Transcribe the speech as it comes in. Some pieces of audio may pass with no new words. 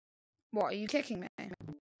What, are you kicking me?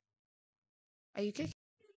 Are you kicking?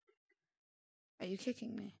 Are you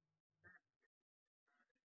kicking me?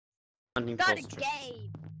 Start the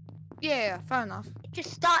game. Yeah, fair enough.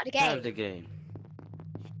 Just start the game. Start the game.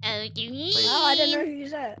 Oh, do you? Oh, I don't know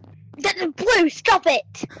who's that. Blue, stop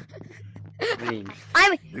it! Green.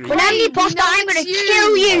 When I'm the imposter, I'm gonna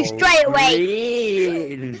kill you straight away.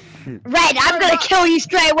 Green. Red, I'm gonna kill you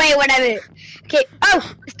straight away whenever. Okay.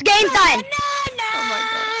 Oh, it's the game time. Oh my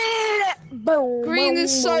god. Boom. Green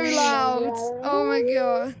is so loud. Oh my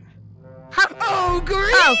god. Oh, green!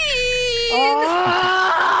 Oh.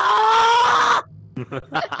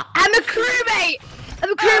 I'm a crewmate.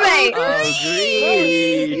 I'm a crewmate. Oh,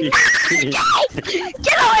 green.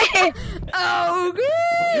 Get out of here. Oh,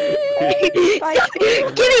 green!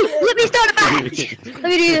 Gimme, let me start a match. Let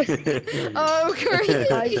me do this. Oh, green!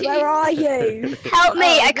 Guys, where are you? Help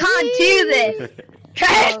me, I can't do this. Try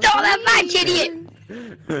to start that match, idiot.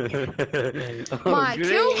 My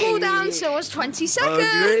kill cooldown still was 20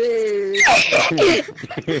 seconds.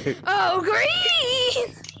 Oh,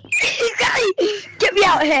 green! Get me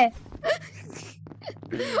out of here.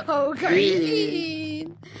 Oh,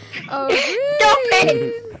 green! Oh, green! Stop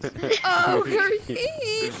it. Oh,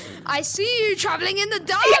 green! I see you traveling in the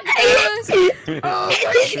darkness. Oh,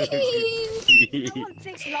 green! No one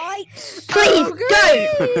fixed lights. Please Oh, don't.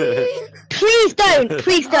 green! Please don't.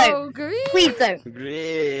 Please don't. Oh, green! Please don't.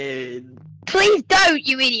 Green. Please don't,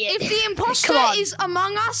 you idiot. If the imposter Come on. is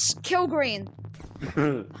among us, kill green.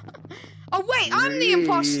 Oh wait, I'm the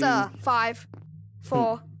imposter. 5,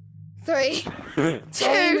 4, 3,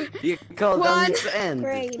 2. You call One. down the end.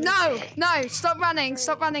 Green. No, stop running,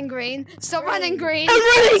 green. Stop running, green. I'm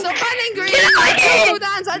running. Stop running, green. Get out My of here. kill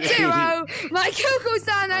cooldown's at 0. My kill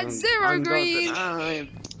cooldown at 0, I'm green.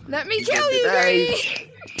 Let me You kill get you, the green.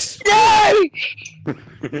 No.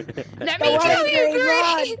 Let me Don't kill worry, you,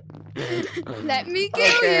 Green, green. Let me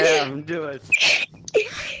kill Okay, you. I'm doing it.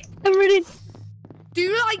 I'm running. Do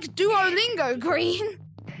you like Duolingo, green?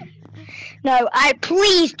 No,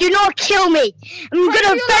 please do not kill me. I'm Press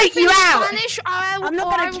gonna your vote life in you out. Spanish, I'm not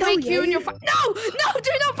or gonna I will kill make you you. and your No,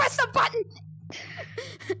 do not press the button.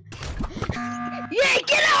 Yeah,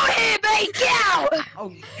 get out of here, mate. Get out.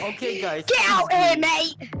 Oh, okay, guys. Get out here,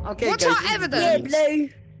 mate. Okay, What's guys. our it's evidence? Yeah, green. blue.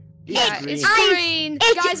 Yeah, green. it's green.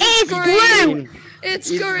 It Guys, is it's green. blue. It's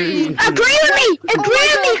It's green. green. Agree with me. Oh Agree my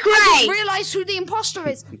with me, God, I just Gray. realised who the imposter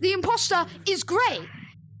is. The imposter is Grey.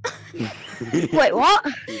 Wait, what?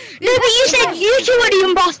 No, but you said you two are the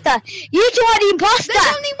imposter. You two are the imposter.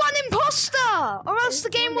 There's only one imposter, or else the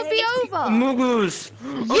game would be over. Mugus.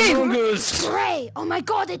 Mugus. Grey. Oh my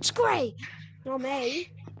God, it's Grey. Not me.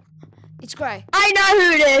 It's Grey. I know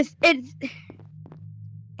who it is.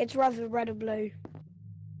 It's rather red or blue.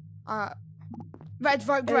 Red,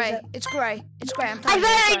 vote Grey. It's Grey. It's Grey. I'm I telling you,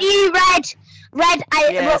 voted it's you, Red. Red.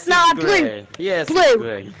 Yes, No, it's blue. grey. Yes, Blue. it's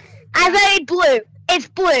grey. I voted blue. It's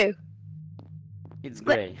blue. It's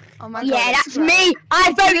grey. Oh my God. Yeah, it's that's Grey. me.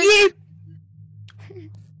 I vote you.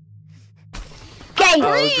 Okay,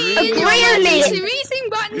 Oh, agree green. with Emergency me. meeting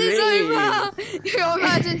button is Green. over. Your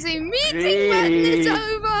emergency meeting button is Green.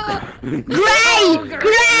 over. Gray,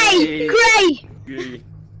 gray, gray. Grey.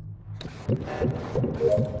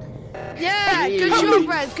 Yeah, good Green. job,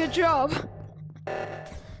 Red. Good job.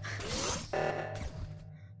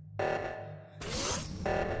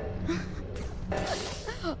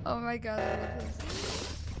 Oh my God, I love this.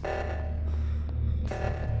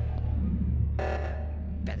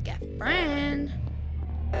 Better get friend.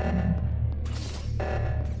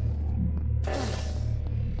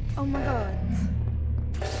 Oh my God.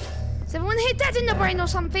 Is everyone hit dead in the brain or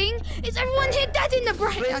something? Is everyone hit dead in the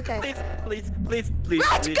brain? Please, Okay. please. Let's please,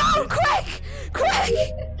 go, please. quick!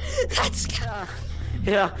 Quick! Let's go.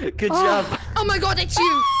 Yeah, good job. Oh my God, it's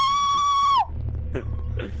you!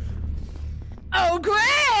 Oh,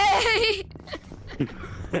 Gray!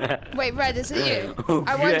 Wait, Red, is it you? Oh,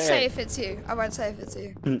 I won't Gray. say if it's you. I won't say if it's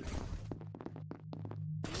you.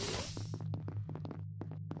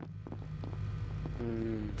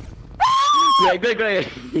 Grey.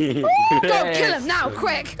 Go kill him now,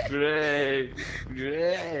 quick! Grey.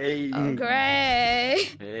 Oh, Gray!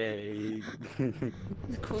 Hey.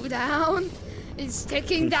 The cooldown is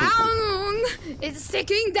ticking down! It's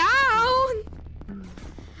ticking down!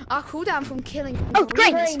 Our cooldown from killing. Oh,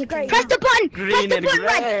 great! Green, green. Press the button! Press Green the and button,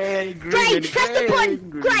 Red! grey. Gray, press the button!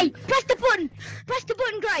 Gray, press the button! Press the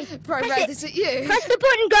button, Gray! Bro, Press Red, it! is it you? Press the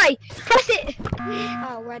button, Gray! Press it!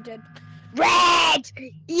 Oh, red did. Red!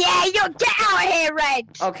 Yeah, you get out of here, Red!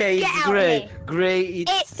 Okay, Get it's out grey. here. Grey,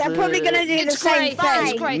 it's. They're probably gonna do the It's same Grey. thing.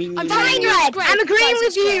 It's Grey. I'm Me. telling Fine, you, it's Red! Grey. I'm agreeing Guys, with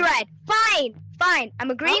it's you, Grey. Red! Fine!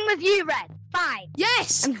 I'm agreeing with you, Red! Fine.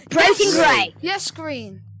 Yes. I'm voting Yes. grey. Yes,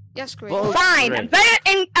 green. Yes, green. Vote Fine.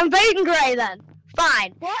 grey. I'm voting grey then.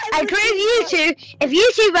 Fine. What I if agree with we you vote- two. If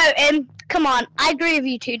you two vote him, come on. I agree with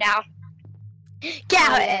you two now. Get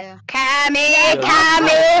out of yeah, here. Come here, Yeah. come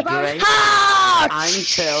here. Grey. Heart! I'm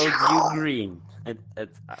tell you green.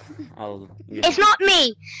 I'll. Yeah. It's not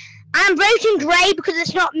me. I'm voting grey because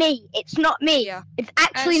it's not me. It's not me. Yeah. It's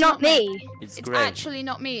actually It's not not me. me. It's It's grey. actually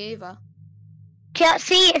not me either. Can't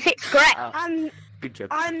see if it's grey. Oh, good job.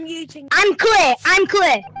 I'm muting. I'm clear. I'm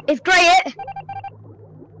clear. Is grey it?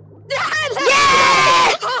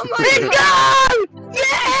 Yes! Oh my Let's god! go!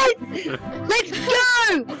 Yes! Let's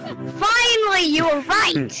go! Finally, you were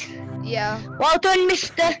right. Yeah. Well done,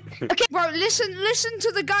 mister. Okay. Bro, listen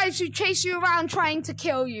to the guys who chase you around trying to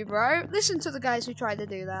kill you, bro. Listen to the guys who try to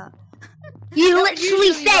do that. You They're literally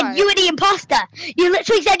usually said right. you were the imposter. You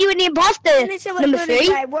literally said you were the imposter. Listen what Number Tony three.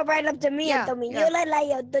 said. What right up to me Yeah, and Tommy. yeah. You look like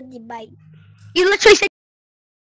you're the debate. You literally said